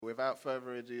without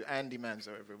further ado, Andy Manzo,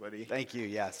 everybody. Thank you,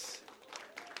 yes.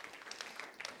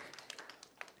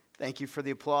 Thank you for the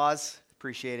applause.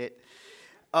 Appreciate it.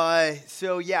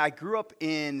 I grew up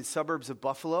in the suburbs of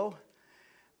Buffalo,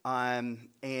 and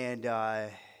I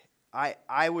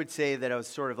would say that I was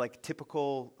sort of like a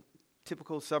typical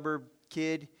suburb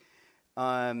kid.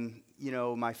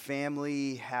 My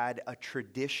family had a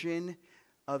tradition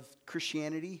of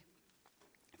Christianity,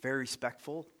 very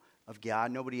respectful of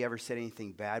God. Nobody ever said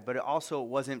anything bad, but it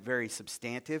wasn't very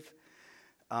substantive.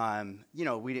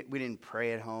 We didn't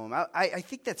pray at home. I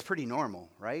think that's pretty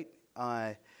normal, right?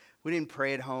 We didn't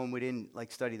pray at home. We didn't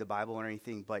study the Bible or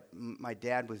anything. But my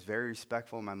dad was very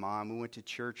respectful. My mom, we went to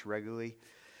church regularly.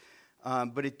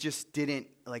 But it just didn't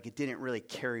really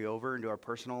carry over into our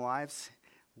personal lives.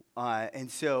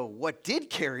 And so what did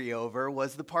carry over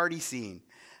was the party scene.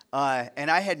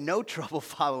 And I had no trouble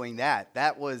following that.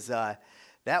 That was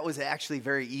actually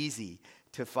very easy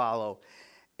to follow.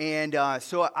 And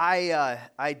so I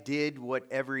did what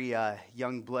every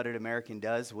young-blooded American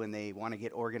does when they want to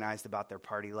get organized about their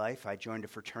party life. I joined a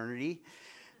fraternity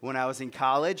when I was in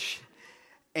college.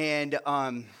 And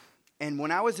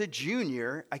when I was a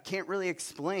junior, I can't really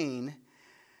explain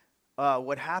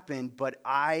what happened, but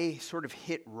I sort of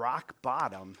hit rock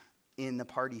bottom in the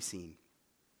party scene.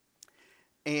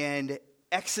 And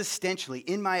existentially,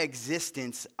 in my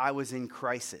existence, I was in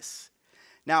crisis.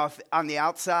 Now, if on the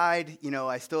outside,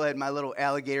 I still had my little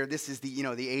alligator. This is the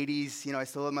 80s. I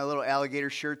still had my little alligator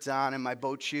shirts on and my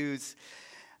boat shoes,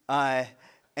 and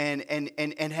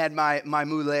had my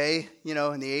moulet.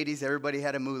 In the 80s, everybody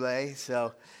had a moulet.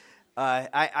 So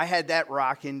I had that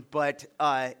rocking. But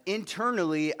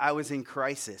internally, I was in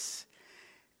crisis.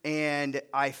 And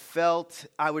I felt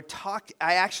I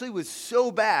actually was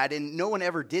so bad, and no one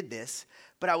ever did this,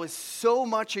 but I was so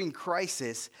much in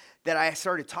crisis that I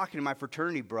started talking to my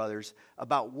fraternity brothers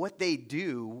about what they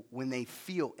do when they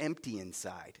feel empty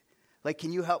inside.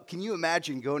 Can you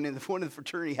imagine going into one of the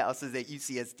fraternity houses at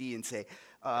UCSD and say,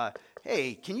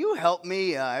 hey, can you help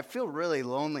me? I feel really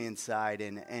lonely inside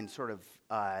and sort of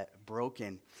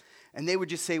broken. And they would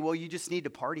just say, well, you just need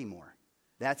to party more.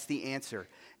 That's the answer.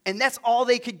 And that's all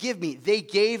they could give me. They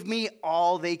gave me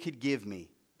all they could give me.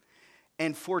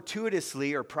 And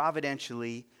fortuitously or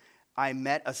providentially, I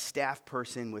met a staff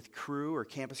person with Cru or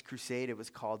Campus Crusade, it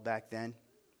was called back then.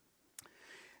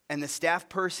 And the staff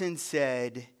person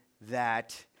said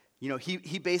that,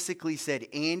 he basically said,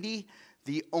 Andy,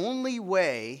 the only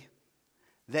way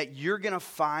that you're going to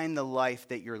find the life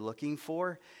that you're looking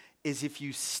for is if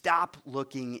you stop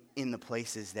looking in the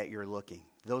places that you're looking.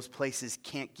 Those places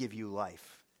can't give you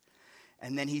life.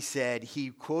 And then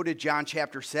he quoted John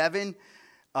chapter 7.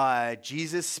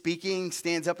 Jesus speaking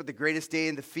stands up at the greatest day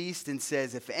in the feast and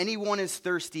says, if anyone is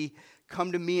thirsty,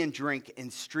 come to me and drink,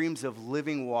 and streams of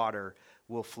living water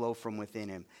will flow from within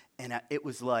him. And it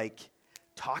was like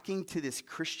talking to this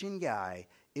Christian guy,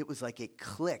 it was like it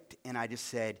clicked. And I just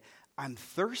said, I'm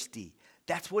thirsty.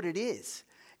 That's what it is.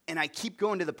 And I keep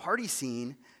going to the party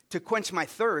scene to quench my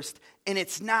thirst, and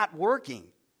it's not working.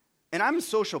 And I'm a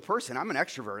social person. I'm an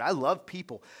extrovert. I love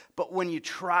people. But when you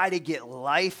try to get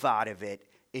life out of it,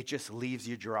 it just leaves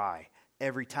you dry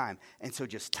every time. And so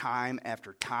just time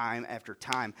after time after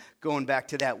time, going back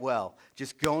to that well.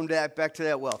 Just going back to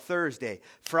that well. Thursday,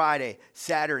 Friday,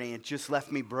 Saturday, it just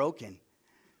left me broken.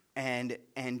 And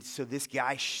so this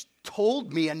guy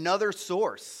told me another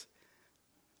source.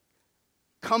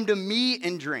 Come to me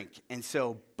and drink. And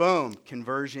so, boom,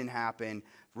 conversion happened.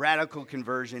 Radical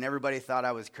conversion. Everybody thought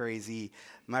I was crazy.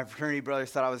 My fraternity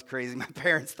brothers thought I was crazy. My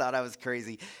parents thought I was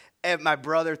crazy. And my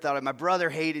brother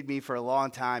hated me for a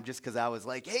long time just because I was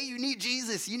like, hey, you need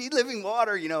Jesus. You need living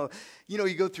water. You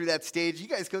go through that stage. You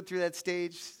guys go through that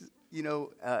stage,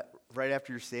 right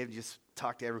after you're saved, you just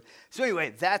talk to everyone. So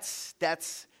anyway,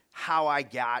 that's how I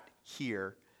got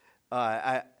here.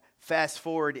 Fast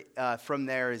forward from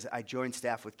there is I joined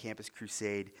staff with Campus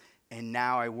Crusade. And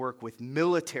now I work with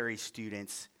military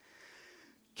students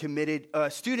committed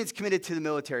to the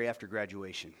military after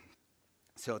graduation.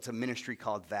 So it's a ministry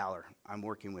called Valor. I'm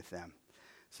working with them.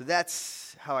 So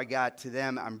that's how I got to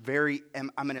them.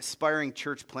 I'm an aspiring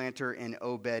church planter, and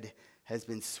Obed has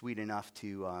been sweet enough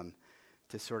to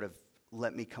sort of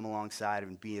let me come alongside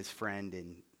and be his friend.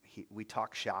 And we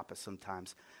talk shop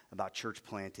sometimes about church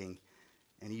planting.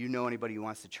 And you know anybody who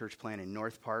wants to church plant in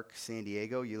North Park, San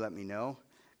Diego, you let me know,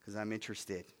 because I'm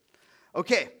interested.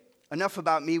 Okay, enough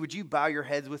about me. Would you bow your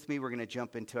heads with me? We're going to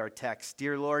jump into our text.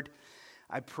 Dear Lord,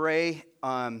 I pray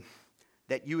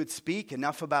that you would speak.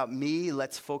 Enough about me.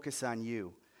 Let's focus on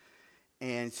you.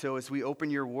 And so as we open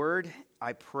your word,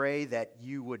 I pray that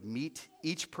you would meet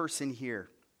each person here,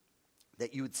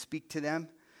 that you would speak to them.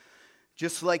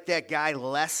 Just like that guy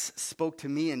Les spoke to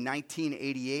me in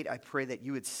 1988, I pray that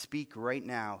you would speak right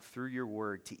now through your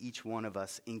word to each one of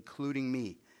us, including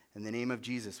me. In the name of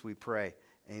Jesus, we pray.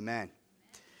 Amen.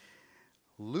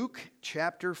 Luke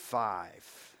chapter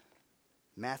 5.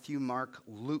 Matthew, Mark,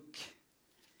 Luke.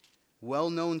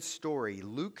 Well-known story.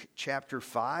 Luke chapter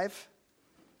 5.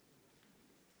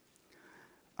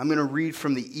 I'm going to read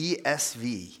from the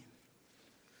ESV.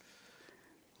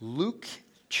 Luke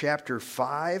chapter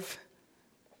 5.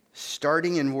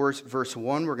 Starting in verse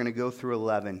 1, we're going to go through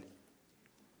 11.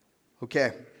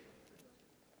 Okay.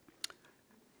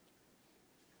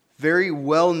 Very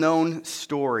well-known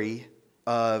story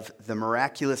of the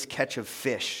miraculous catch of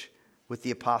fish with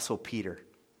the Apostle Peter.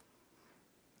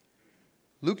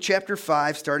 Luke chapter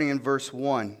 5, starting in verse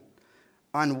 1.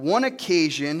 On one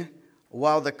occasion,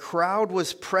 while the crowd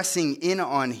was pressing in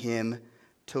on him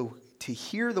to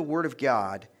hear the word of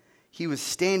God, he was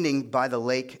standing by the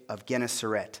lake of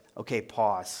Gennesaret. Okay,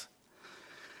 pause.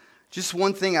 Just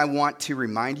one thing I want to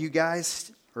remind you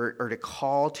guys, or to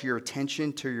call to your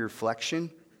attention, to your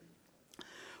reflection.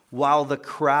 While the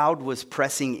crowd was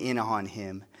pressing in on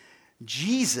him,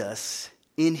 Jesus,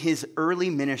 in his early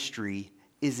ministry,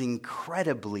 is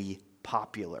incredibly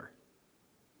popular.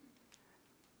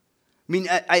 I mean,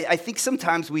 I think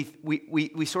sometimes we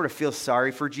sort of feel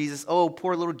sorry for Jesus. Oh,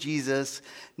 poor little Jesus.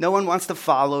 No one wants to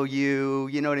follow you.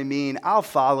 You know what I mean? I'll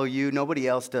follow you. Nobody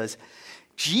else does.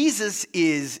 Jesus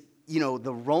is,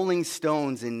 the Rolling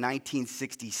Stones in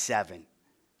 1967.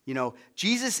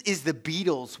 Jesus is the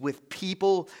Beatles with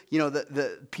people,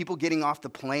 the people getting off the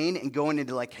plane and going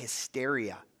into like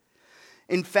hysteria.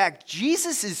 In fact,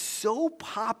 Jesus is so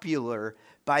popular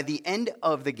by the end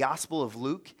of the Gospel of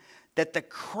Luke that the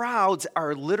crowds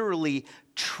are literally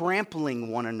trampling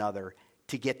one another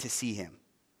to get to see him.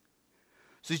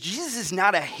 So Jesus is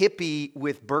not a hippie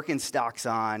with Birkenstocks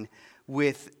on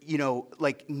with,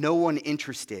 like no one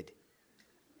interested,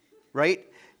 right?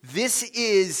 This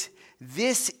is,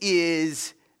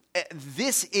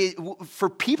 for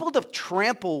people to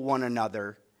trample one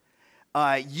another,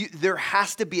 there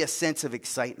has to be a sense of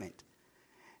excitement.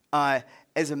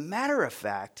 As a matter of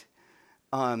fact,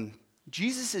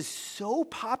 Jesus is so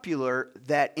popular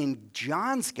that in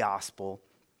John's gospel,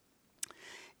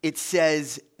 it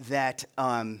says that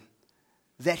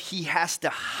he has to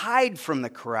hide from the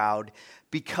crowd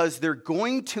because they're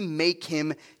going to make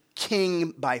him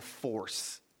king by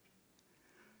force.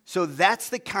 So that's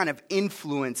the kind of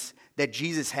influence that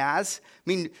Jesus has. I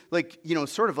mean,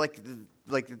 sort of like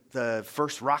the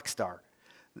first rock star,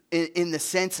 in the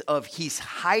sense of he's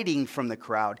hiding from the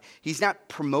crowd. He's not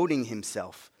promoting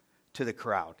himself to the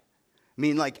crowd. I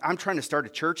mean, I'm trying to start a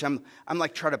church. I'm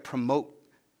like trying to promote.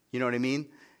 You know what I mean?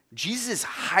 Jesus is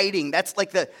hiding. That's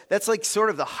like sort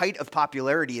of the height of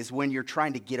popularity is when you're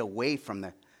trying to get away from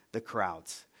the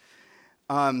crowds.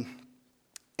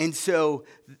 And so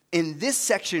in this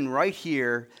section right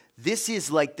here, this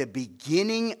is like the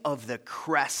beginning of the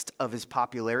crest of his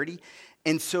popularity.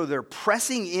 And so they're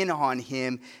pressing in on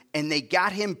him, and they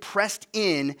got him pressed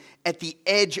in at the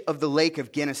edge of the lake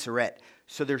of Gennesaret.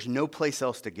 So there's no place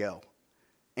else to go.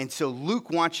 And so Luke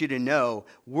wants you to know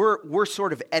we're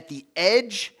sort of at the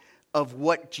edge of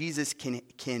what Jesus can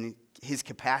his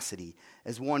capacity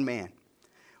as one man.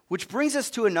 Which brings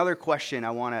us to another question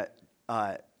I want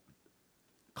to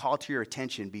call to your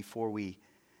attention before we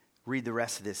read the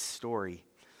rest of this story,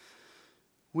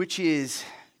 which is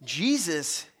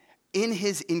Jesus in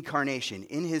his incarnation,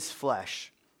 in his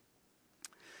flesh.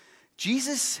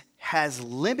 Jesus has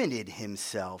limited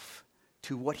himself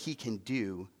to what he can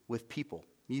do with people.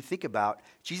 You think about,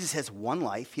 Jesus has one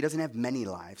life. He doesn't have many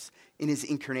lives in his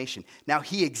incarnation. Now,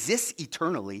 he exists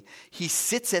eternally. He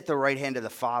sits at the right hand of the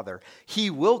Father. He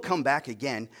will come back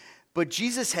again. But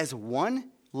Jesus has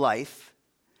one life.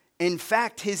 In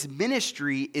fact, his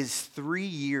ministry is 3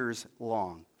 years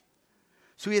long.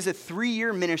 So he has a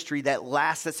 3-year ministry that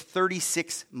lasts, that's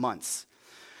 36 months.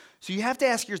 So you have to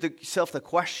ask yourself the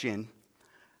question,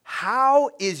 how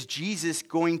is Jesus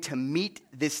going to meet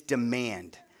this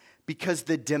demand? Because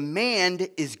the demand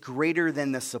is greater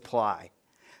than the supply.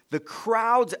 The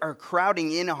crowds are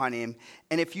crowding in on him.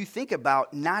 And if you think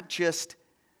about not just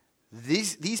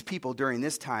these people during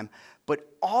this time, but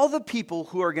all the people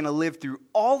who are going to live through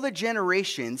all the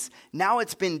generations, now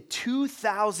it's been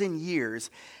 2,000 years,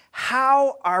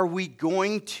 how are we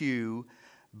going to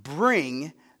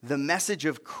bring the message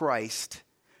of Christ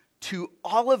to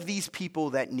all of these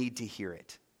people that need to hear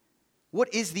it?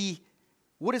 What is the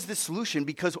solution?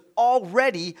 Because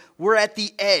already we're at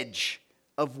the edge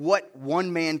of what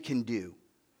one man can do.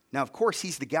 Now, of course,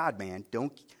 he's the God-man.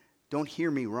 Don't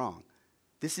hear me wrong.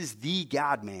 This is the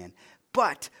God-man.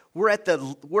 But we're at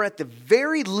the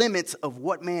very limits of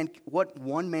what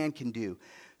one man can do.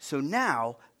 So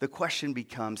now the question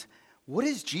becomes, what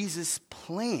is Jesus'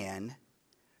 plan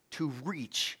to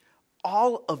reach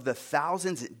all of the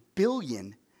thousands and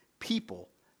billion people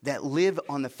that live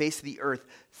on the face of the earth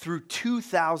through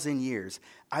 2,000 years?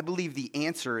 I believe the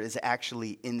answer is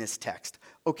actually in this text.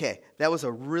 Okay, that was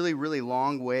a really, really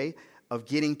long way of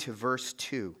getting to verse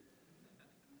 2.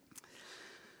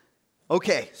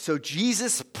 Okay, so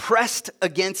Jesus pressed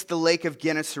against the lake of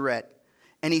Gennesaret,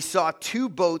 and he saw 2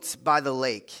 boats by the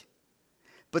lake.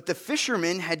 But the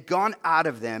fishermen had gone out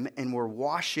of them and were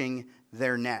washing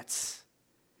their nets.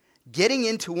 Getting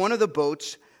into one of the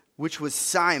boats, which was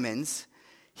Simon's,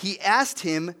 he asked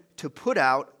him to put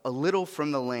out a little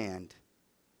from the land.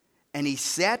 And he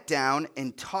sat down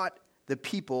and taught the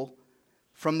people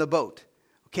from the boat.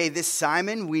 Okay, this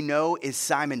Simon we know is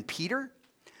Simon Peter.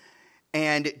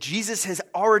 And Jesus has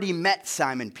already met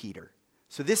Simon Peter.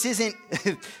 So this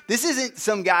isn't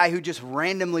some guy who just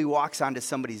randomly walks onto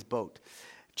somebody's boat.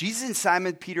 Jesus and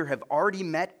Simon Peter have already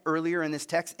met earlier in this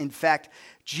text. In fact,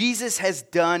 Jesus has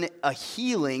done a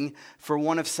healing for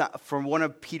one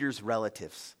of Peter's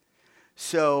relatives.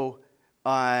 So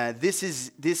this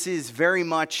is very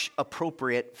much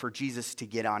appropriate for Jesus to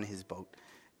get on his boat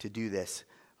to do this.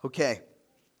 Okay.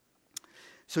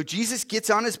 So Jesus gets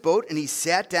on his boat, and he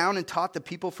sat down and taught the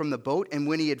people from the boat. And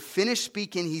when he had finished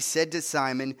speaking, he said to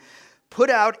Simon, "Put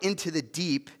out into the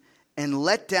deep and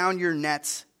let down your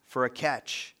nets for a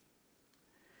catch."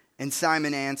 And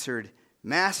Simon answered,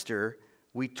 "Master,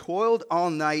 we toiled all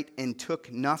night and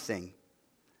took nothing.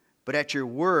 But at your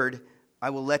word,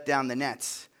 I will let down the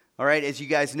nets." All right, as you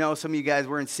guys know, some of you guys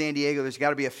were in San Diego. There's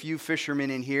got to be a few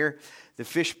fishermen in here. The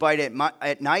fish bite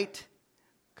at night,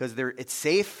 because it's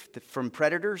safe from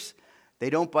predators.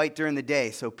 They don't bite during the day.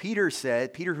 So Peter,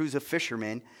 who's a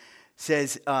fisherman,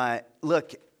 says,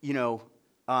 look,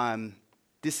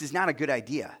 this is not a good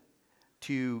idea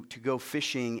to go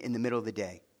fishing in the middle of the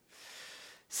day.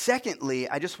 Secondly,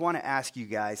 I just want to ask you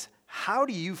guys, how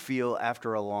do you feel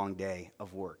after a long day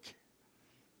of work?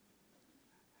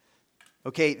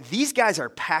 Okay, these guys are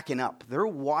packing up. They're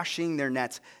washing their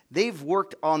nets. They've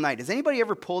worked all night. Has anybody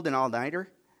ever pulled an all-nighter?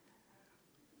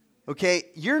 Okay,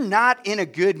 you're not in a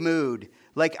good mood.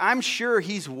 Like, I'm sure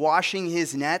he's washing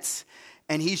his nets,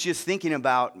 and he's just thinking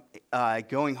about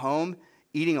going home,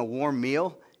 eating a warm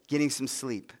meal, getting some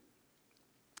sleep.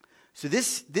 So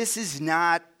this is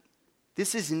not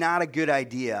a good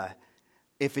idea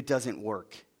if it doesn't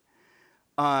work.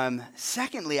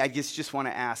 Secondly, I just want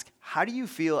to ask, how do you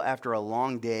feel after a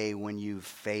long day when you've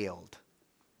failed?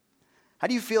 How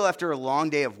do you feel after a long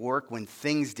day of work when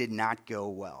things did not go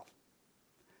well?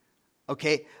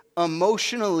 Okay,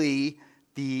 emotionally,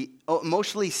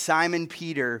 Simon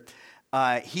Peter,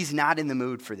 he's not in the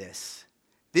mood for this.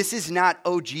 This is not,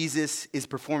 oh, Jesus is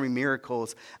performing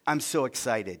miracles, I'm so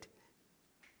excited.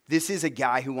 This is a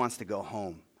guy who wants to go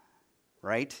home,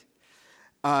 right?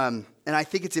 And I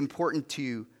think it's important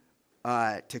to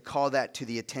call that to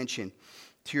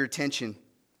your attention.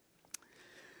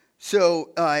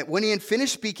 So when he had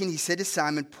finished speaking, he said to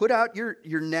Simon, "Put out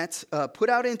your nets, put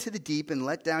out into the deep and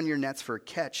let down your nets for a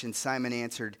catch." And Simon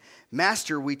answered,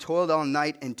 "Master, we toiled all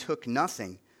night and took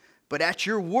nothing, but at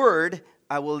your word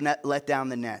I will let down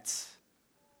the nets."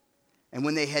 And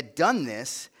when they had done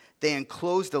this, they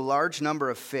enclosed a large number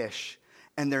of fish,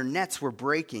 and their nets were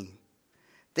breaking.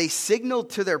 They signaled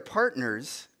to their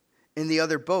partners in the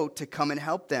other boat to come and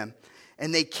help them,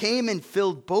 and they came and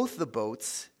filled both the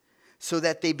boats, so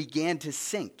that they began to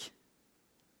sink.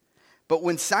 But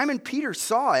when Simon Peter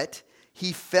saw it,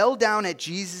 he fell down at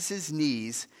Jesus'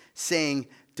 knees, saying,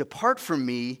 "Depart from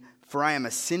me, for I am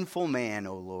a sinful man,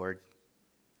 O Lord."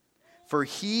 For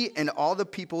he and all who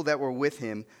were with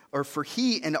him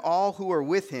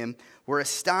were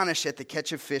astonished at the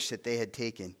catch of fish that they had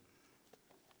taken.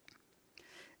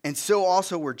 And so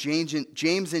also were James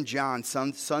and John,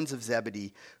 sons of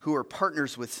Zebedee, who were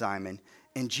partners with Simon.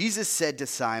 And Jesus said to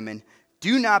Simon,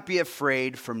 "Do not be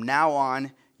afraid. From now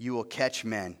on, you will catch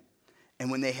men."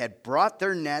 And when they had brought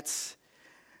their boats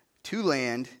to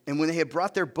land,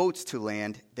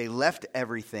 they left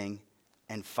everything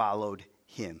and followed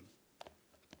him.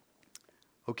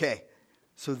 Okay,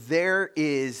 so there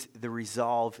is the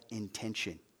resolve in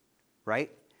tension, right?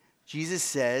 Jesus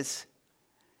says,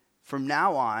 from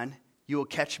now on, you will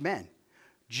catch men.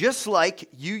 Just like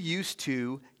you used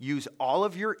to use all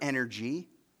of your energy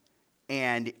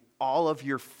and all of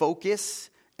your focus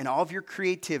and all of your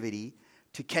creativity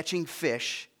to catching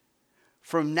fish,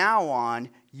 from now on,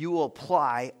 you will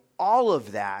apply all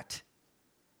of that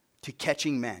to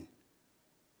catching men.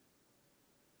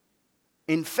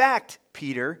 In fact,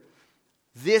 Peter,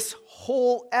 this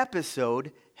whole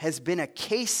episode has been a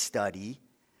case study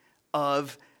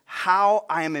of how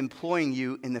I am employing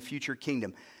you in the future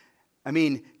kingdom. I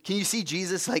mean, can you see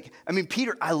Jesus?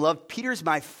 Peter's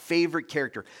my favorite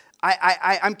character.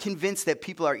 I'm convinced that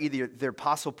people are either the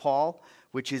Apostle Paul,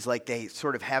 which is like they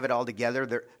sort of have it all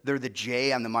together. They're the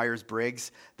J on the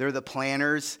Myers-Briggs. They're the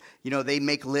planners. They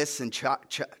make lists and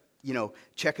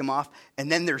check them off.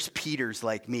 And then there's Peter's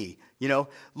like me.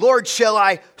 Lord, shall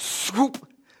I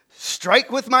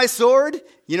strike with my sword?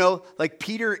 Like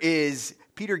Peter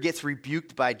gets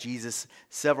rebuked by Jesus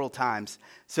several times.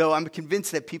 So I'm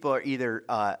convinced that people are either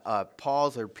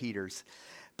Paul's or Peter's.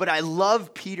 But I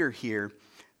love Peter here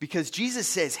because Jesus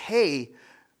says, hey,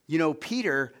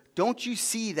 Peter, don't you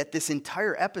see that this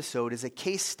entire episode is a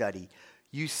case study?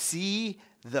 You see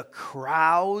the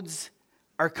crowds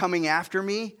are coming after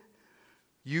me.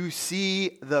 You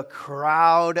see the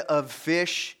crowd of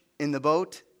fish in the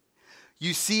boat.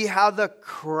 You see how the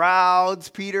crowds,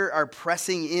 Peter, are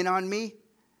pressing in on me.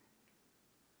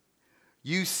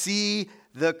 You see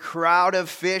the crowd of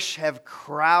fish have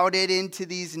crowded into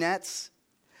these nets.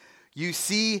 You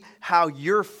see how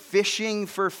you're fishing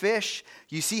for fish.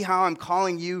 You see how I'm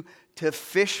calling you to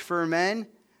fish for men.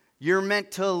 You're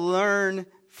meant to learn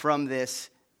from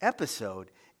this episode.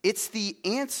 It's the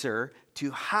answer to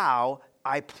how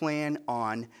I plan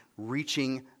on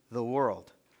reaching the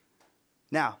world.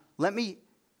 Now, let me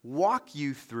walk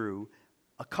you through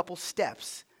a couple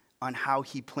steps on how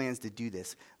he plans to do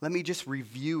this. Let me just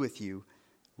review with you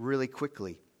really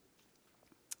quickly.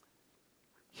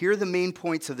 Here are the main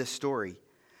points of the story.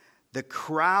 The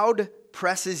crowd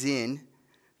presses in,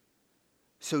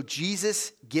 so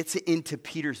Jesus gets into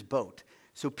Peter's boat.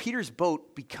 So Peter's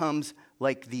boat becomes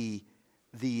like the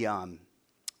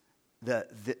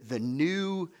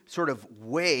new sort of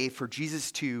way for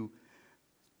Jesus to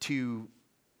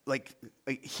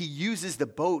he uses the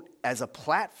boat as a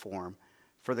platform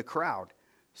for the crowd.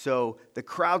 So the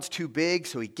crowd's too big,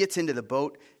 so he gets into the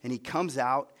boat and he comes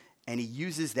out and he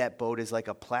uses that boat as like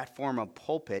a platform, a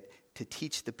pulpit to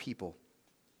teach the people.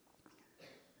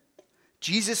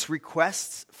 Jesus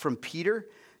requests from Peter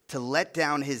to let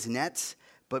down his nets,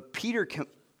 but Peter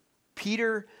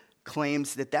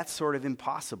claims that that's sort of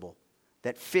impossible,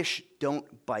 that fish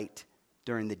don't bite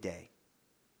during the day.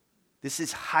 This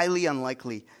is highly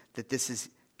unlikely that this is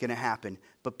going to happen,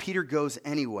 but Peter goes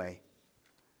anyway.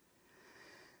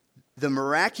 The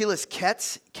miraculous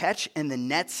catch and the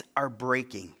nets are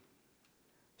breaking.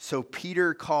 So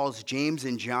Peter calls James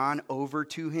and John over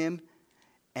to him,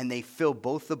 and they fill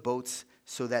both the boats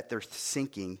so that they're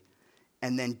sinking.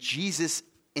 And then Jesus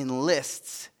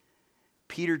enlists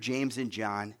Peter, James, and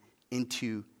John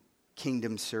into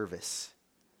kingdom service.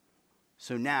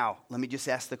 So now, let me just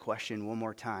ask the question one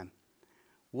more time.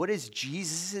 What is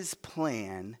Jesus'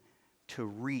 plan to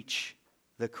reach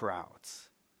the crowds?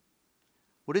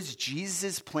 What is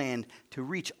Jesus' plan to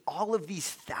reach all of these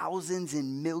thousands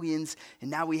and millions,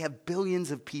 and now we have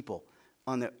billions of people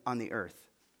on the earth?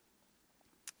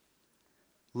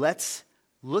 Let's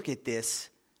look at this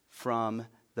from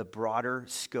the broader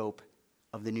scope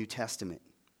of the New Testament.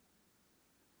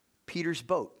 Peter's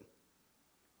boat.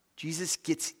 Jesus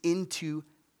gets into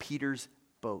Peter's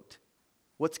boat.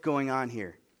 What's going on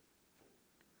here?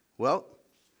 Well,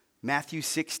 Matthew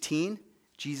 16,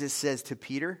 Jesus says to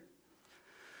Peter,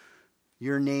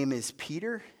 "Your name is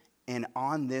Peter, and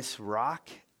on this rock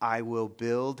I will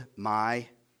build my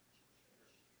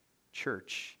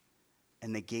church,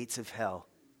 and the gates of hell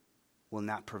will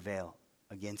not prevail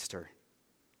against her."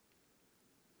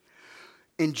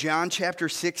 In John chapter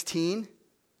 16,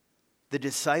 the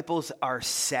disciples are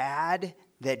sad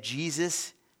that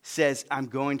Jesus says, "I'm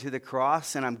going to the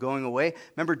cross and I'm going away."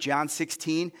 Remember, John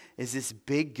 16 is this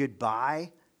big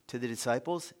goodbye to the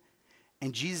disciples.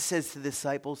 And Jesus says to the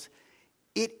disciples,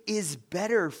 "It is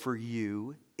better for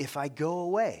you if I go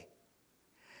away.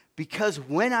 Because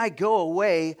when I go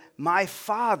away, my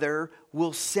Father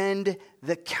will send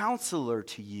the Counselor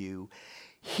to you.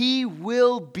 He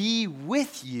will be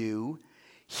with you.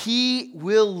 He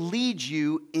will lead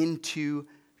you into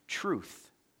truth."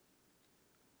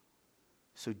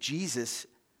 So Jesus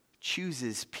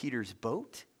chooses Peter's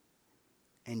boat,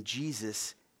 and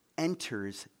Jesus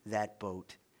enters that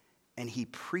boat, and he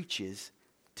preaches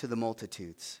to the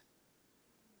multitudes.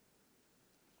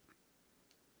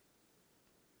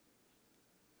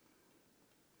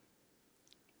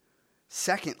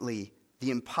 Secondly, the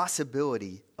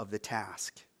impossibility of the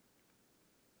task.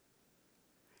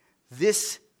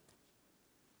 This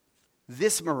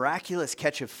miraculous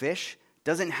catch of fish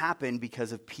doesn't happen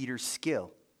because of Peter's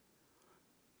skill.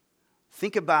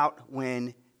 Think about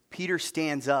when Peter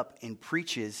stands up and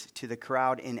preaches to the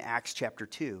crowd in Acts chapter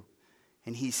 2,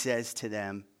 and he says to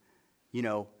them,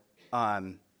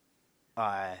 men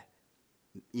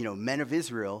of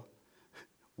Israel,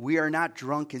 we are not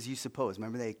drunk as you suppose.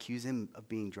 Remember, they accuse him of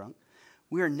being drunk?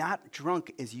 We are not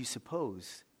drunk as you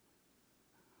suppose.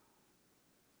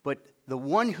 But the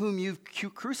one whom you've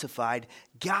crucified,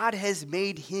 God has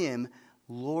made him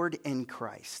Lord and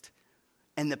Christ.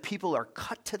 And the people are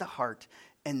cut to the heart,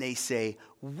 and they say,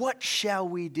 what shall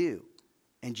we do?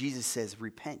 And Jesus says,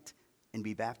 repent and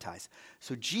be baptized.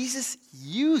 So Jesus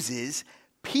uses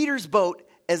Peter's boat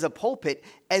as a pulpit.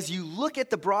 As you look at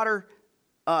the broader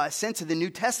sense of the New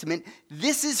Testament,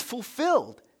 this is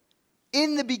fulfilled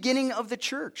in the beginning of the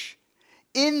church,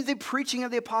 in the preaching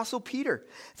of the Apostle Peter.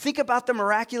 Think about the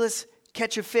miraculous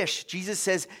catch of fish. Jesus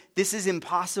says, this is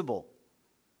impossible.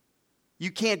 You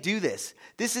can't do this.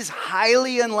 This is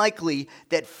highly unlikely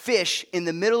that fish in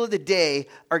the middle of the day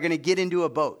are going to get into a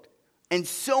boat. And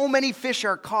so many fish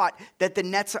are caught that the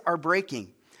nets are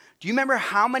breaking. Do you remember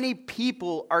how many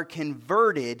people are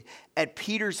converted at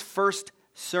Peter's first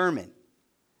sermon?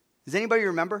 Does anybody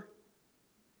remember?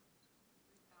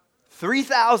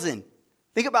 3,000.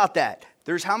 Think about that.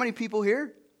 There's how many people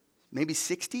here? Maybe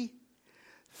 60?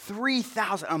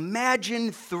 3,000.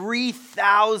 Imagine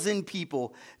 3,000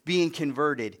 people being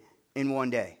converted in one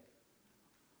day.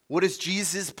 What is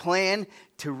Jesus' plan?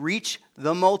 To reach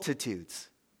the multitudes.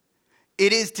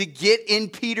 It is to get in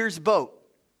Peter's boat.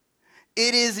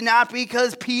 It is not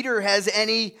because Peter has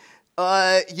any,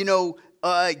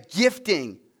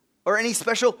 gifting or any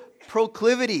special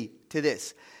proclivity to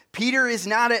this. Peter is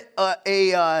not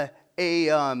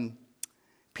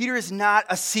Peter is not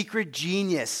a secret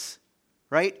genius,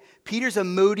 right? Peter's a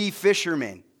moody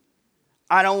fisherman.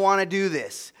 I don't want to do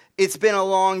this. It's been a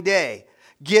long day.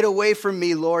 Get away from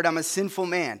me, Lord. I'm a sinful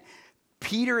man.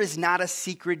 Peter is not a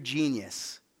secret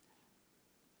genius.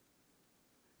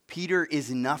 Peter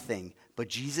is nothing, but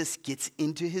Jesus gets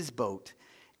into his boat,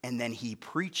 and then he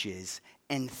preaches,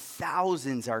 and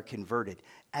thousands are converted.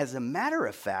 As a matter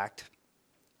of fact,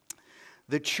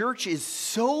 the church is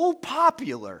so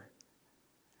popular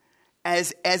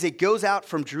as it goes out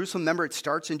from Jerusalem. Remember, it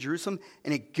starts in Jerusalem,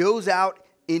 and it goes out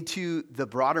into the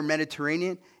broader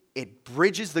Mediterranean. It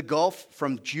bridges the Gulf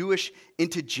from Jewish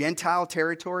into Gentile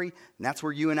territory, and that's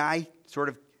where you and I sort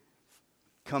of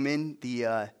come in,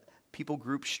 the people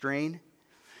group strain.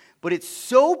 But it's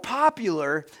so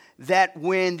popular that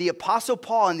when the Apostle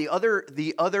Paul and the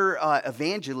other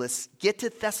evangelists get to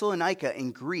Thessalonica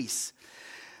in Greece,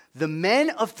 the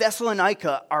men of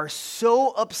Thessalonica are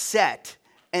so upset,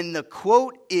 and the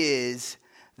quote is,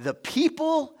 the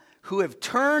people who have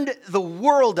turned the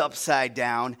world upside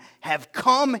down have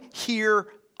come here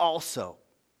also.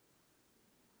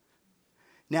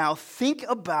 Now think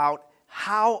about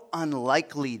how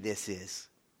unlikely this is.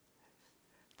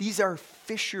 These are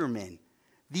fishermen.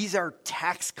 These are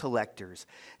tax collectors.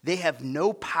 They have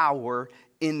no power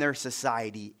in their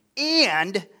society,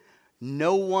 and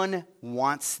no one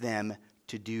wants them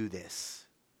to do this.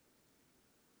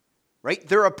 Right?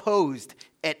 They're opposed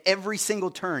at every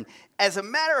single turn. As a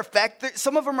matter of fact,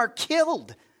 some of them are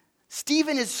killed.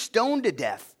 Stephen is stoned to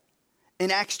death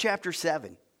in Acts chapter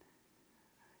 7.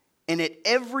 And at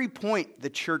every point,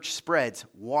 the church spreads.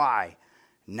 Why?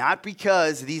 Not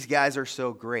because these guys are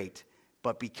so great,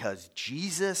 but because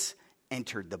Jesus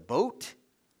entered the boat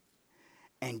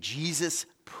and Jesus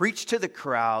preached to the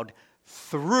crowd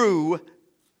through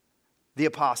the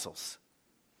apostles.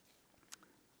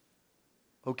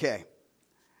 Okay,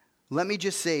 let me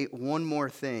just say one more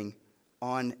thing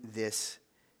on this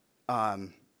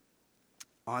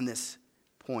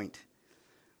point,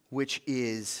 which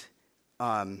is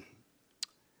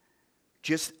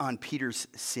just on Peter's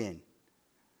sin.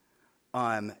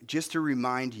 Just to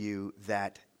remind you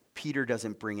that Peter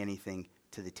doesn't bring anything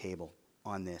to the table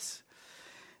on this.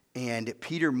 And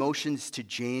Peter motions to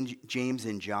James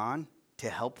and John to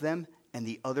help them, and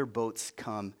the other boats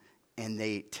come, and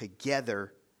they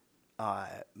together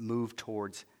move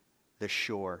towards the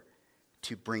shore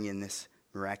to bring in this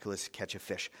miraculous catch of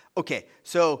fish. Okay,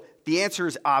 so the answer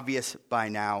is obvious by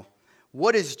now.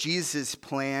 What is Jesus'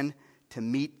 plan to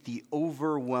meet the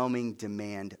overwhelming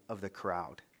demand of the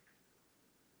crowd?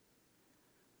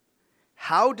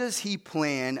 How does he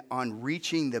plan on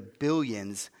reaching the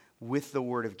billions with the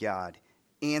Word of God?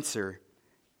 Answer,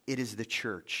 it is the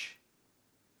church.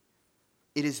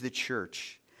 It is the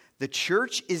church. The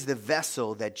church is the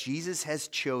vessel that Jesus has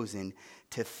chosen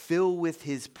to fill with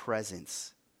his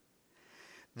presence.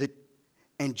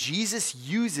 And Jesus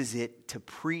uses it to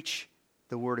preach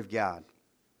the Word of God.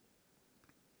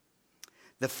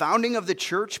 The founding of the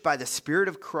church by the Spirit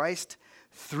of Christ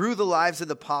through the lives of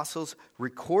the apostles,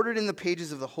 recorded in the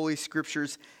pages of the Holy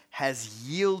Scriptures, has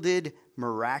yielded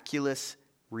miraculous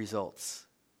results.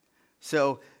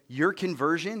 So your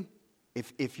conversion,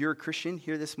 if you're a Christian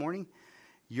here this morning,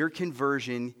 your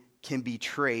conversion can be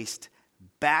traced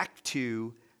back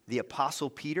to the Apostle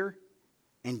Peter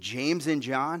and James and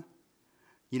John.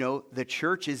 You know, the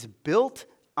church is built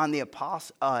on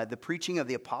the preaching of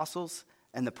the apostles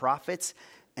and the prophets,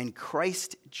 and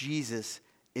Christ Jesus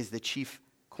is the chief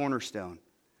cornerstone.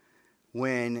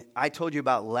 When I told you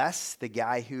about Les, the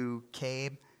guy who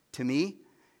came to me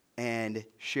and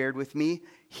shared with me,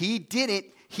 he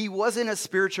wasn't a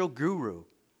spiritual guru.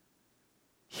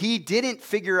 He didn't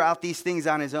figure out these things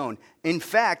on his own. In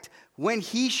fact, when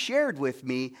he shared with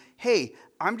me, hey,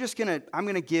 I'm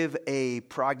going to give a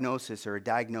prognosis or a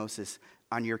diagnosis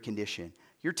on your condition.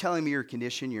 You're telling me your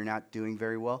condition, you're not doing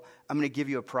very well. I'm going to give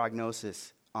you a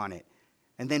prognosis on it.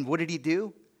 And then what did he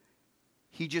do?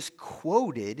 He just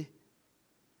quoted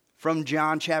from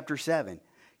John chapter 7.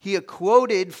 He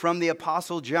quoted from the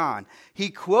Apostle John. He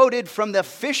quoted from the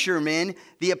fisherman,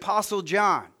 the Apostle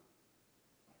John.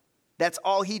 That's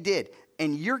all he did.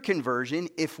 And your conversion,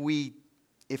 if we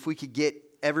could get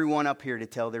everyone up here to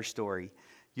tell their story,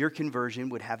 your conversion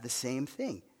would have the same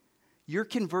thing. Your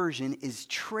conversion is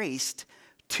traced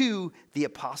to the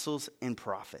apostles and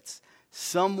prophets.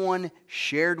 Someone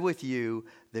shared with you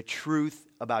the truth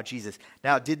about Jesus.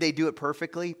 Now, did they do it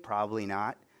perfectly? Probably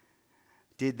not.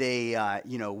 Did they,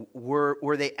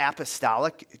 were they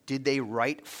apostolic? Did they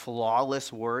write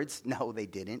flawless words? No, they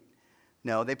didn't.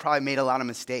 No, they probably made a lot of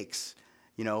mistakes.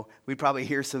 You know, we'd probably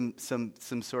hear some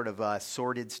sort of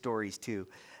sordid stories too.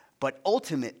 But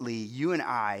ultimately, you and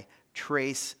I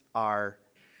trace our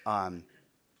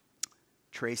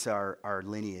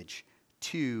lineage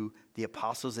to the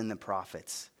apostles and the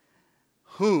prophets,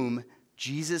 whom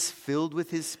Jesus filled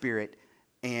with his Spirit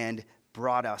and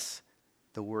brought us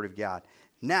the Word of God.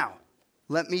 Now,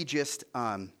 let me just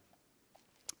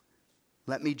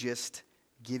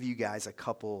give you guys a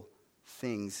couple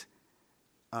things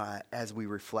as we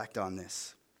reflect on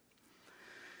this.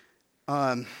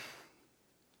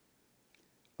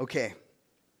 Okay.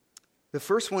 The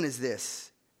first one is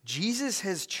this. Jesus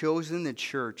has chosen the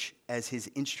church as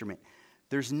his instrument.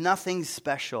 There's nothing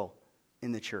special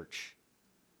in the church.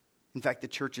 In fact, the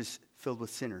church is filled with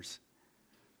sinners.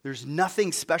 There's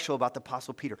nothing special about the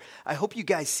Apostle Peter. I hope you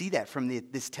guys see that from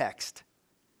this text.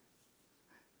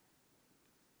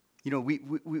 You know,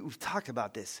 we've talked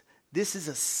about this. This is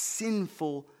a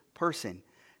sinful person.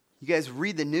 You guys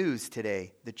read the news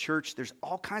today. The church, there's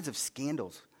all kinds of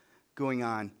scandals going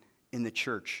on in the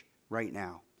church right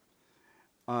now.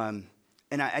 And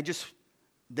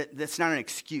that's not an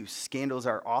excuse. Scandals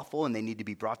are awful and they need to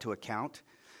be brought to account.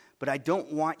 But I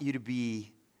don't want you to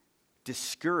be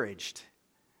discouraged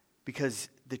because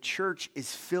the church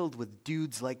is filled with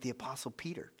dudes like the Apostle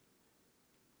Peter.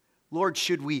 Lord,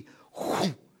 should we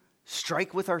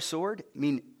strike with our sword? I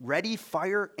mean, ready,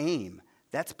 fire, aim.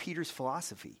 That's Peter's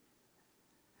philosophy.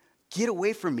 Get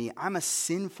away from me. I'm a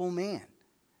sinful man.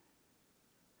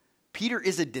 Peter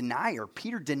is a denier.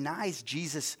 Peter denies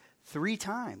Jesus 3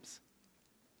 times.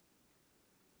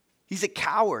 He's a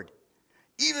coward.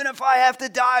 Even if I have to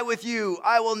die with you,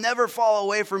 I will never fall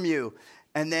away from you.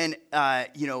 And then, a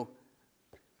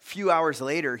few hours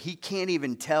later, he can't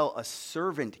even tell a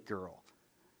servant girl,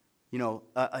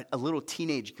 a little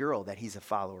teenage girl, that he's a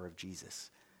follower of Jesus.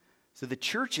 So the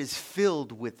church is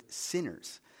filled with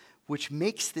sinners, which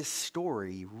makes this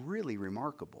story really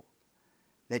remarkable,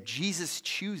 that Jesus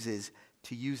chooses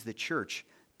to use the church.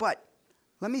 But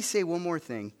let me say one more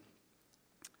thing,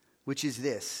 which is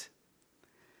this.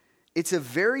 It's a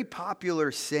very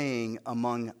popular saying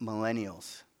among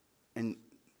millennials. And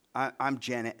I'm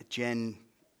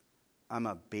I'm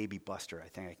a baby buster, I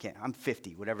think. I'm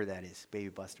 50, whatever that is, baby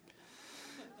buster.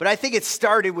 But I think it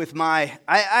started with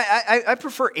I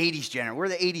prefer 80s generation. We're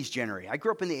the 80s generation. I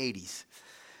grew up in the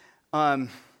 80s.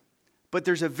 But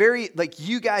there's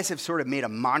you guys have sort of made a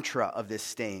mantra of this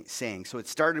saying. So it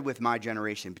started with my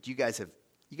generation, but you guys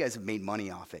have made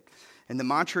money off it. And the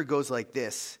mantra goes like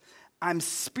this: I'm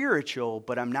spiritual,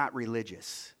 but I'm not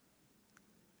religious.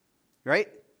 Right?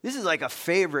 This is like a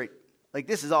favorite,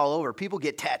 this is all over. People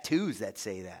get tattoos that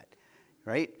say that,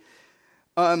 right?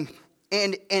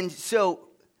 And so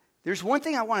there's one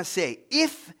thing I want to say.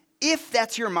 If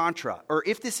that's your mantra, or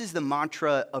if this is the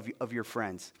mantra of your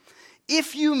friends,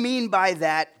 if you mean by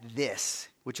that this,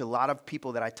 which a lot of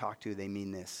people that I talk to, they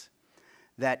mean this,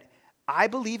 that I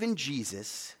believe in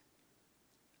Jesus,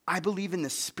 I believe in the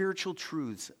spiritual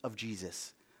truths of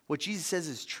Jesus. What Jesus says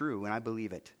is true, and I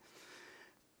believe it.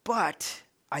 But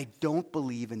I don't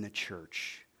believe in the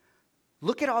church.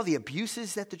 Look at all the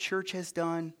abuses that the church has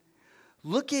done.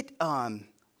 Look at the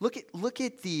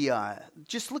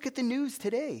news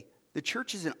today. The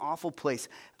church is an awful place.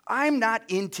 I'm not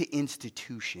into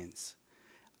institutions.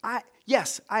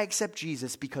 Yes, I accept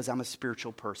Jesus because I'm a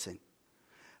spiritual person,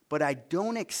 but I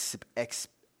don't accept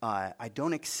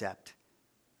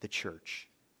the church.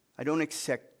 I don't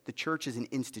accept the church as an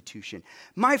institution.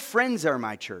 My friends are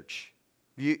my church.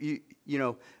 You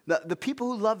know, the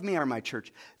people who love me are my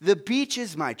church. The beach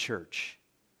is my church,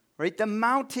 right? The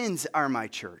mountains are my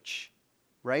church,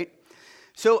 right?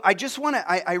 So I just want to,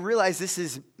 I realize this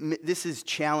is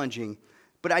challenging,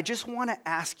 but I just want to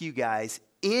ask you guys,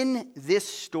 in this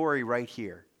story right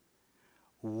here,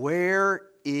 where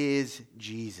is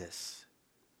Jesus?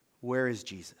 Where is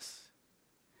Jesus?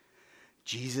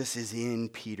 Jesus is in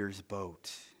Peter's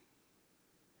boat.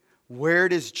 Where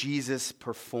does Jesus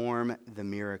perform the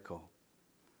miracle?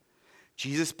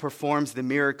 Jesus performs the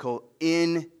miracle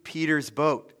in Peter's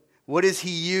boat. What does he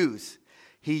use?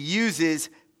 He uses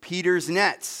Peter's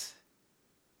nets.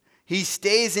 He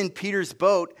stays in Peter's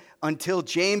boat until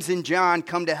James and John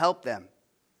come to help them.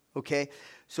 Okay?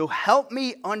 So help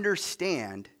me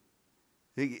understand.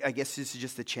 I guess this is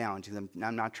just a challenge.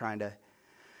 I'm not trying to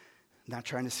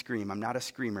scream. I'm not a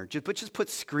screamer. Just put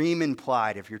scream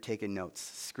implied if you're taking notes.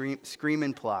 Scream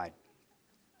implied.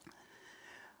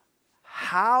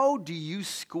 How do you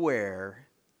square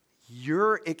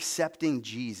your accepting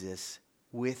Jesus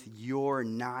with your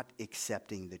not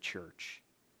accepting the church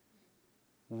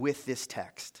with this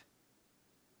text?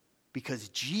 Because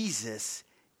Jesus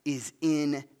is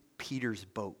in Peter's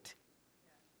boat.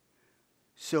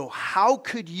 So how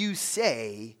could you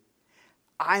say,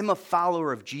 I'm a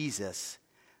follower of Jesus,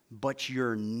 but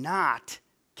you're not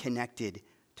connected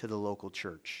to the local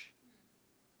church?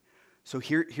 So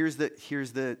here's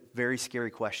the very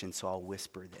scary question, so I'll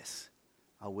whisper this.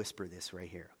 I'll whisper this right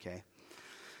here, okay?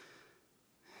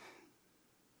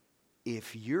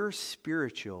 If you're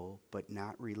spiritual but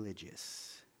not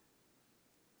religious,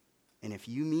 and if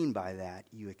you mean by that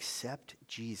you accept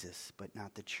Jesus but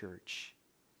not the church,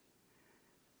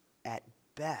 at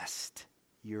best,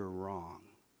 you're wrong.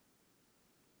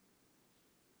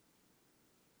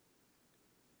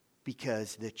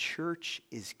 Because the church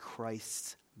is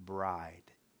Christ's bride,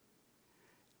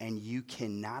 and you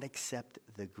cannot accept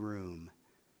the groom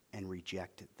and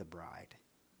reject the bride.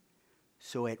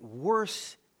 So at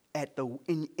worst,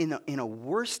 in a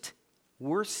worst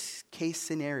case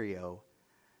scenario,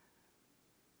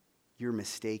 you're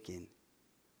mistaken.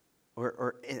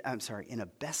 Or I'm sorry, in a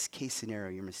best case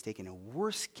scenario, you're mistaken. In a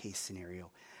worst case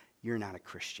scenario, you're not a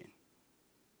Christian.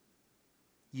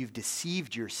 You've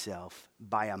deceived yourself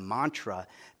by a mantra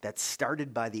that's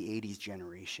started by the 80s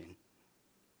generation.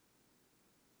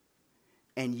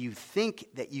 And you think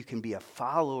that you can be a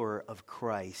follower of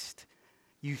Christ.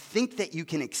 You think that you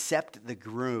can accept the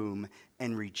groom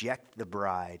and reject the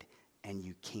bride, and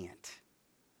you can't.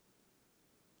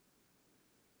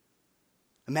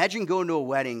 Imagine going to a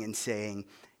wedding and saying,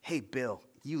 hey, Bill,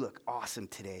 you look awesome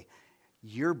today.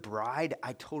 Your bride,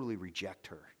 I totally reject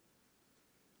her.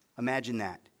 Imagine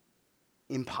that.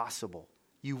 Impossible.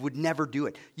 You would never do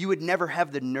it. You would never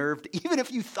have the nerve, even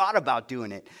if you thought about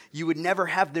doing it, you would never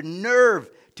have the nerve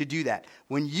to do that.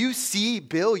 When you see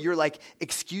Bill, you're like,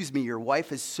 excuse me, your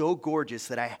wife is so gorgeous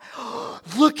that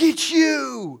look at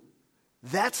you.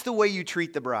 That's the way you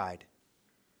treat the bride.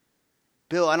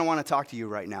 Bill, I don't want to talk to you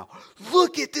right now.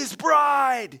 Look at this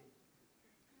bride.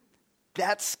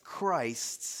 That's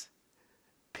Christ's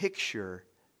picture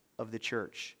of the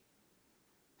church.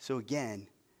 So again,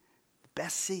 the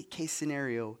best case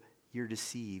scenario, you're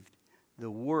deceived. The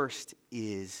worst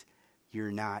is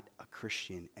you're not a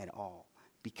Christian at all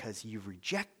because you've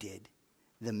rejected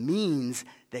the means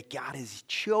that God has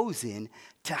chosen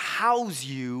to house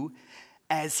you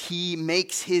as he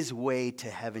makes his way to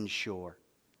heaven's shore.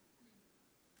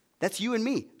 That's you and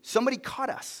me. Somebody caught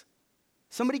us.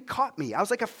 Somebody caught me. I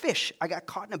was like a fish. I got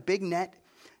caught in a big net,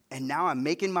 and now I'm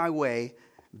making my way,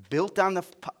 built on the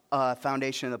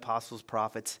foundation of the apostles,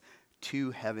 prophets,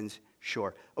 to heaven's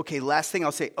shore. Okay, last thing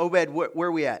I'll say. Obed, where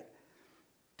are we at?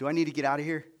 Do I need to get out of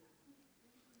here?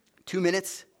 2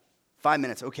 minutes? 5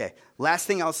 minutes. Okay. Last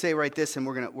thing I'll say right this, and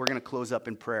we're gonna close up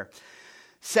in prayer.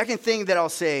 Second thing that I'll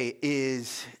say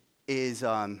is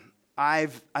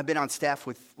I've been on staff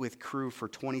with Cru for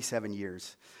 27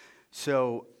 years.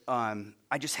 So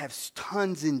I just have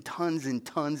tons and tons and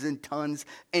tons and tons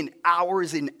and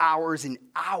hours and hours and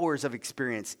hours of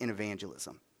experience in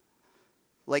evangelism.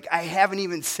 Like, I haven't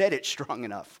even said it strong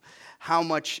enough how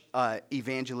much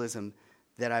evangelism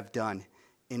that I've done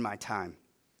in my time.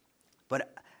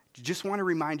 But just want to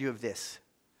remind you of this.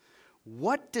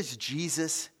 What does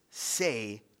Jesus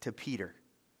say to Peter?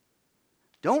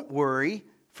 Don't worry.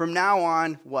 From now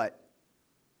on, what?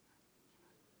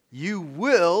 You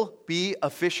will be a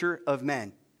fisher of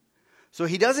men. So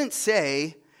he doesn't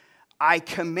say, I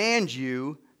command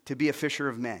you to be a fisher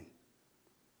of men.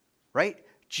 Right?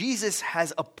 Jesus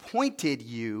has appointed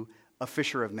you a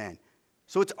fisher of men.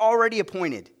 So it's already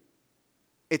appointed.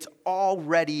 It's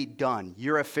already done.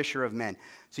 You're a fisher of men.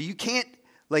 So you can't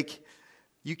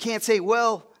say,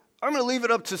 well, I'm going to leave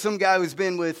it up to some guy who's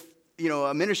been with,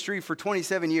 a ministry for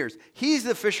 27 years. He's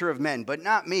the fisher of men, but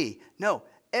not me. No,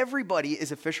 everybody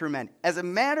is a fisher of men. As a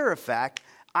matter of fact,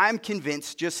 I'm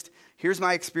convinced, here's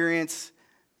my experience,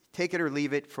 take it or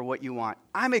leave it for what you want.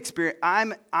 I'm of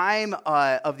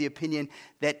the opinion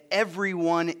that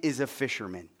everyone is a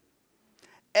fisherman.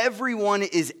 Everyone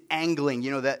is angling.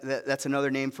 That's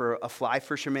another name for a fly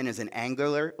fisherman is an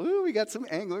angler. Ooh, we got some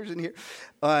anglers in here.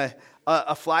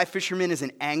 A fly fisherman is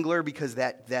an angler because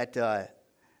that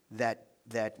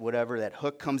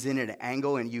hook comes in at an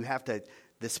angle, and you have to,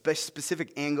 the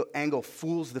specific angle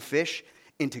fools the fish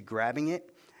into grabbing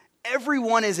it.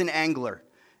 Everyone is an angler.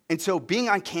 And so being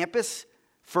on campus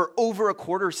for over a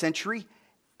quarter century,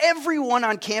 everyone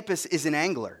on campus is an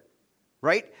angler,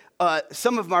 right?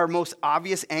 Some of our most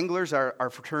obvious anglers are our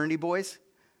fraternity boys.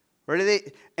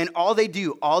 Right? And all they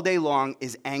do all day long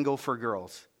is angle for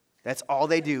girls. That's all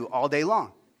they do all day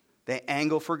long. They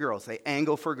angle for girls. They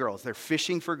angle for girls. They're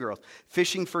fishing for girls.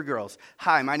 Fishing for girls.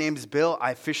 Hi, my name is Bill.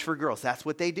 I fish for girls. That's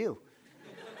what they do.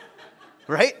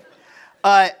 Right?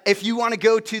 If you want to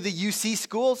go to the UC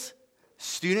schools,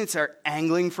 students are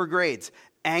angling for grades,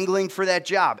 angling for that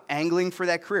job, angling for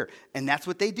that career. And that's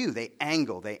what they do. They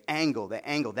angle, they angle, they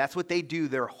angle. That's what they do.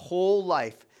 Their whole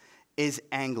life is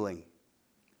angling.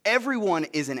 Everyone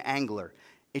is an angler.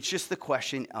 It's just the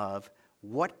question of,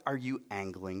 what are you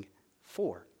angling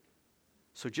for?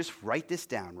 So just write this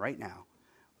down right now.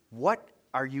 What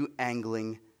are you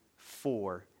angling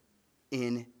for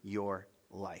in your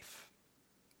life?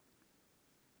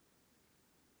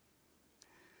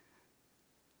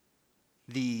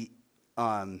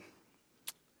 I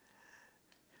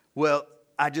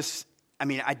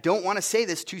don't want to say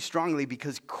this too strongly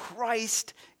because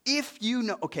Christ, here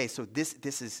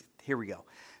we go.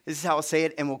 This is how I'll say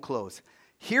it and we'll close.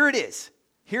 Here it is.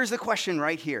 Here's the question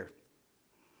right here.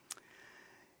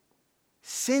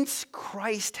 Since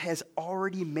Christ has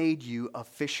already made you a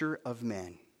fisher of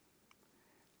men,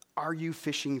 are you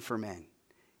fishing for men?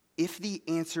 If the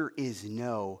answer is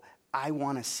no, I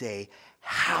want to say,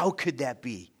 how could that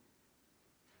be?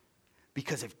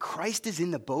 Because if Christ is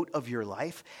in the boat of your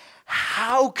life,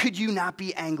 how could you not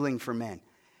be angling for men?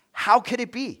 How could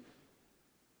it be?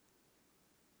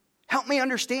 Help me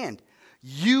understand.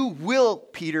 You will,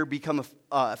 Peter, become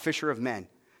a fisher of men.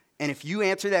 And if you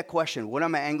answer that question, what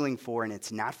am I angling for, and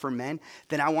it's not for men,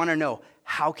 then I want to know,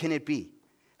 how can it be?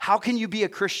 How can you be a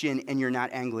Christian and you're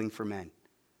not angling for men?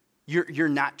 You're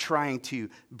not trying to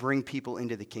bring people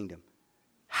into the kingdom.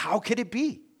 How could it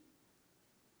be?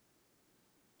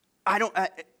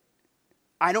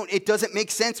 It doesn't make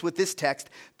sense with this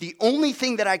text. The only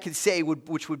thing that I could say,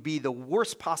 which would be the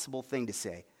worst possible thing to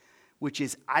say, which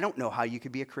is, I don't know how you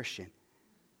could be a Christian.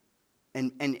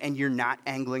 And you're not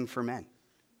angling for men.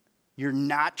 You're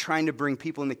not trying to bring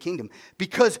people in the kingdom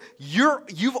because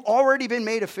you've already been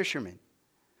made a fisherman.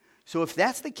 So if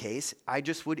that's the case, I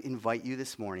just would invite you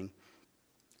this morning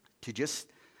to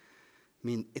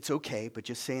it's okay, but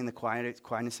just say in the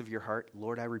quietness of your heart,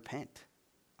 Lord, I repent.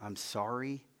 I'm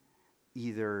sorry.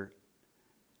 Either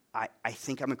I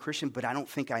think I'm a Christian, but I don't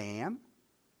think I am.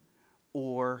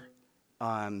 Or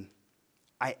I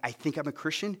think I'm a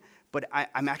Christian, but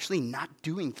I'm actually not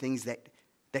doing things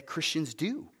that Christians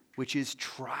do, which is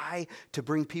try to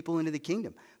bring people into the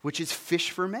kingdom, which is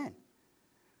fish for men.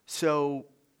 So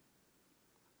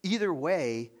either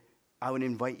way, I would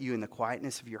invite you in the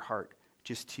quietness of your heart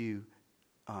just to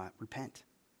repent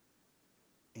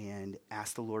and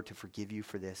ask the Lord to forgive you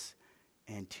for this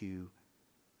and to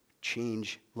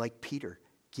change like Peter.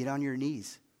 Get on your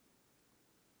knees.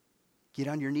 Get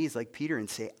on your knees like Peter and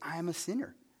say, I'm a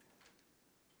sinner.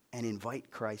 And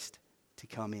invite Christ to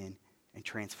come in and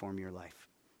transform your life.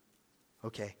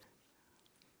 Okay.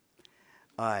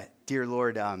 Dear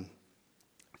Lord,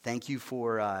 thank you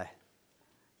for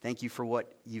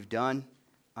what you've done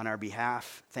on our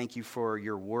behalf. Thank you for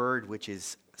your word, which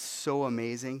is so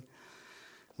amazing.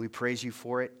 We praise you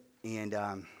for it. And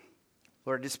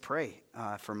Lord, I just pray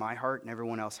for my heart and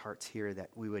everyone else's hearts here that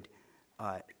we would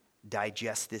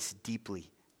digest this deeply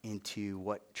into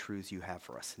what truths you have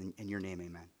for us. In your name,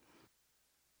 amen.